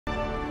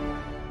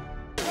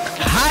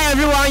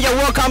everyone, you're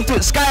welcome to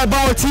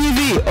Skyball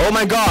TV. Oh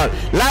my god,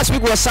 last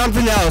week was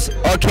something else,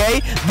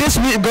 okay? This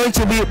week is going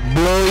to be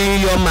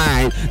blowing your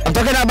mind. I'm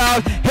talking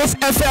about his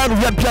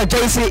FM Rep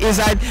JC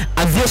inside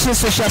Aviation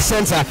Social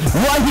Center.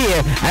 We're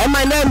here, and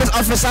my name is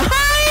Officer.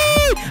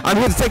 Hi! I'm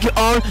here to take you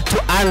on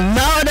to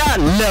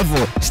another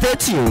level. Stay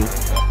tuned.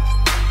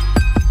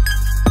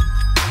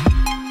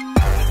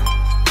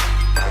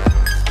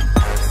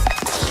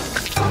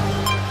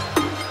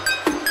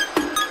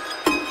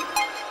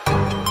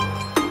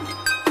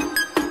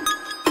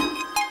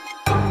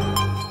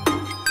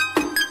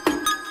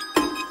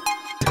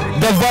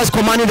 The voice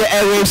commanding the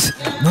airwaves,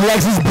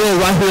 Lexus Bill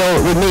right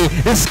here with me.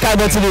 This is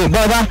Skyball TV.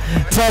 Brother,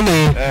 tell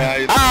me,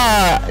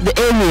 the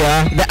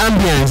area, the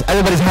ambience,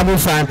 everybody's having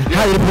fun.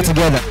 How do you put it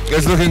together?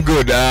 It's looking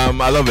good.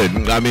 I love it.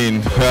 I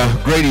mean,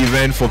 great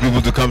event for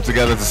people to come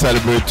together to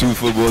celebrate two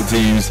football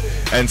teams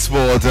and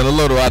sports and a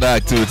lot of other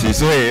activities.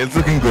 So hey, it's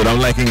looking good. I'm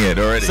liking it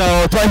already.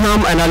 So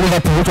Tottenham and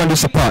Liverpool, which one do you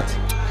support?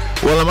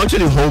 Well, I'm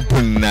actually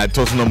hoping that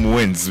Tottenham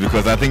wins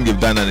because I think they've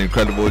done an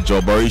incredible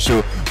job.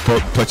 Mauricio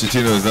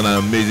Pochettino has done an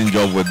amazing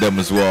job with them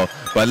as well.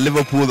 But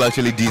Liverpool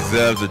actually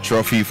deserves a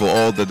trophy for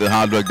all the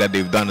hard work that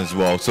they've done as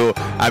well. So,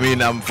 I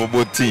mean, I'm for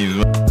both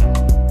teams.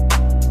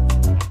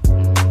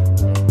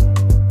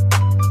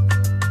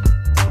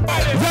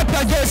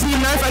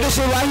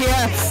 Edition right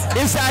here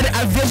inside the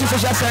Aviation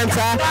Social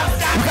Center.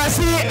 You can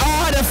see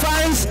all the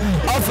fans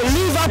of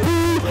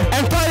Liverpool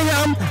and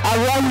Tottenham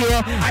around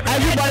here.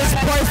 Everybody's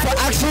poised for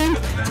action,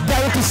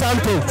 there to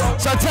something.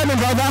 So tell me,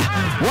 brother,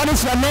 what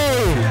is your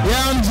name?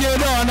 Yeah, I'm Gio,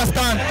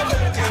 understand.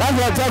 That's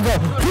what I go.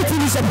 Who do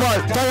you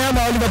support, Tottenham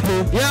or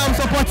Liverpool? Yeah, I'm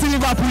supporting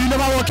Liverpool. You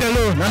never walk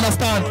alone,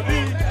 understand?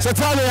 So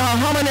tell me,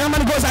 how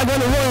many goals are going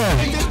to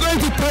win? They're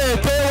going to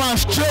play one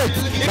straight.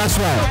 That's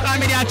right. I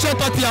mean, they are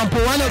Tottenham.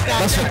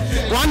 That's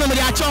right. One of them,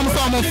 they are chum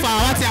from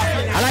far.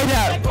 I like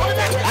that.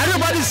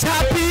 Everybody's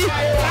happy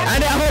and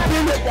they're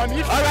hoping.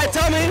 All right,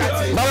 tell me,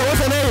 Baba,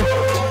 what's your name?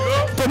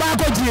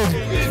 Tobacco Gin.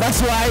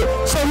 That's right.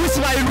 So which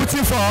one are you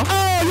rooting for?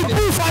 Oh, you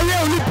pull for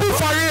real. You pull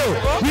for real.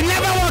 You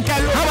never walk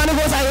alone. How many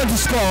goals are you going to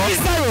score?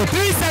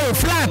 3-0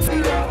 flat.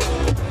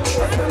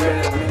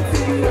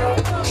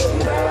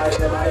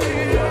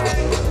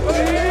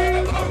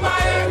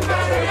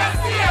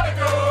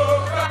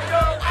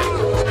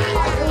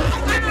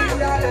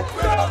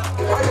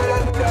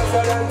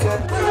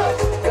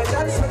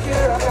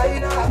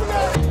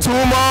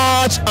 Too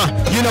much.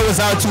 You know it's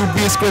out to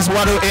be Chris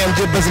Waddle,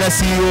 AMG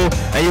Business CEO,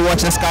 and you're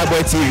watching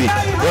Skyball TV.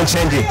 Don't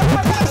change it.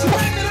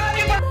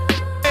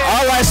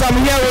 Alright, so I'm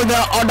here with the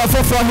other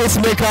 4-4 hits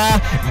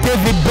maker,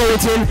 David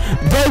Bolton.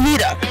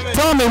 David,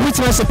 tell me which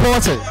one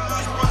supporting?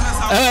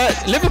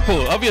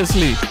 Liverpool,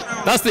 obviously.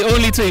 That's the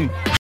only team.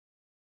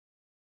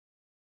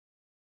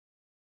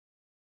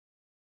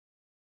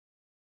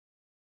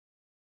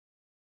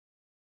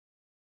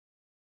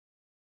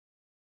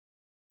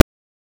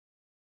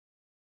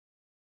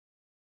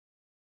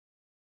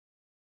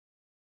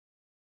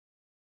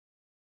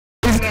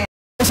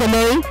 What's your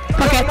name?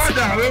 Pocket.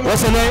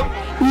 What's your name?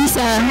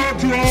 Lisa.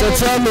 So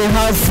tell me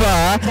how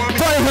far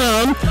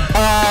Tottenham,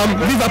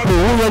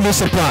 Liverpool, who will you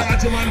support?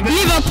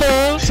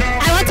 Liverpool.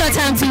 I want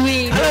Tottenham to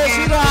win. Hello,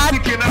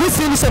 sweetheart. Who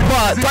team you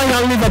support?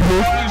 Tottenham,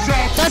 Liverpool?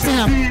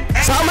 Tottenham.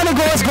 So how many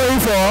goals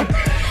going for?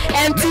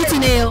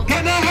 2-0. 2-1.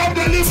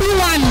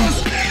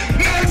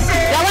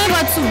 Yeah, one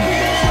or two.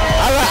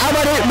 Alright, how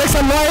about it? Make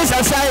some noise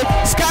and say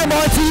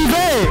Skyball TV.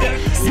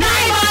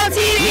 Skyball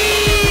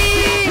TV.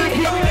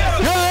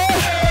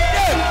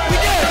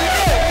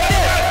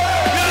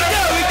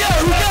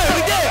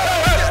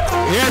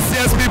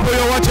 Yes, people,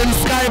 you're watching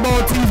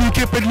Skyball TV.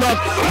 Keep it locked.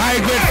 High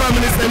grade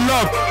families and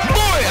love.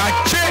 Boy, I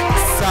check.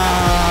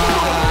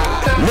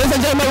 Ladies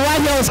and gentlemen,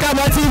 right here on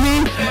Skyball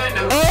TV,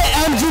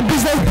 AMG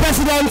Business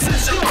President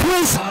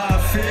Chris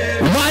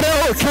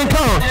Waddle King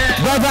Kong.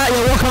 Brother,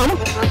 you're welcome.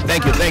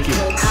 Thank you, thank you.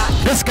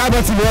 This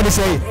Skyball TV, what do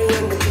you say?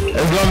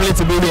 It's lovely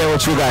to be here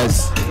with you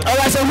guys.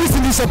 Alright, so who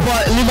do you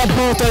support?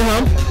 Liverpool,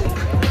 Tottenham?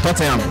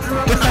 Tottenham.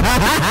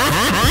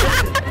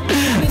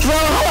 So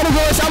how many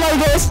goals? How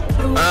many goals?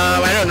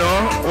 I don't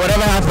know.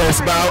 Whatever happens,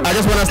 but I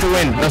just want us to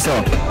win. That's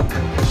all.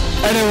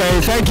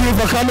 Anyway, thank you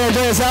for coming and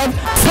joining yourself.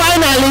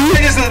 Finally,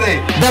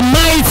 the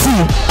mighty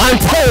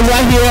Anton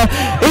right here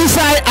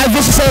inside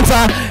Aviation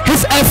Center.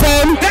 His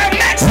FM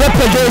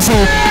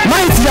representation.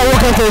 Mighty,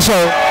 welcome to the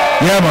show.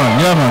 Yeah,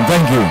 man.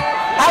 Thank you.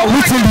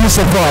 Which team do you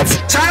support?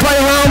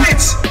 Tottenham,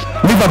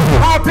 Liverpool.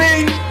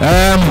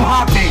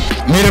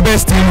 May the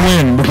best team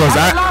win because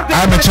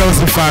I'm a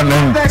Chelsea fan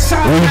and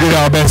we did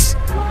our best.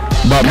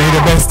 But may the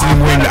best team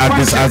win at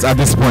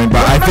this point.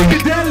 But I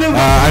think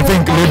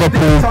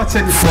Liverpool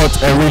fought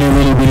a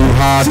really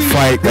hard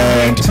fight,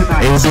 and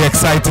it will be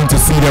exciting to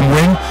see them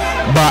win.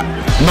 But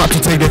not to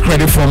take the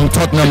credit from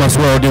Tottenham as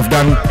well. They've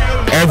done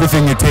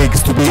everything it takes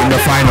to be in the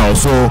final.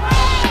 So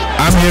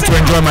I'm here to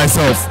enjoy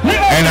myself,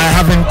 and I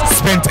haven't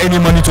spent any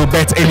money to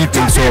bet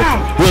anything. So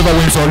whoever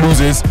wins or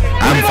loses,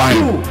 I'm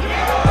fine.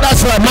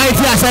 That's right, mighty.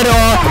 I said it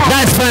all.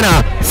 That's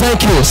final.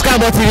 Thank you,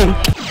 Skyball TV.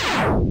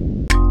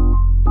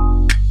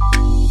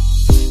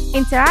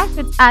 Interact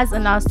with us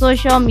on our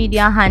social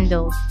media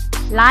handles.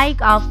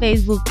 Like our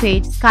Facebook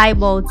page,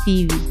 Skyball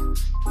TV.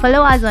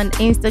 Follow us on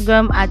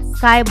Instagram at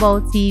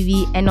Skyball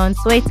TV and on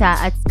Twitter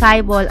at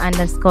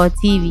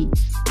Skyball_TV.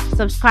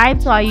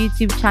 Subscribe to our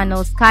YouTube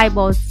channel,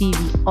 Skyball TV,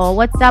 or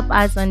WhatsApp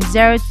us on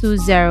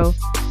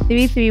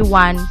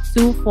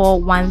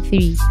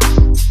 020-331-2413.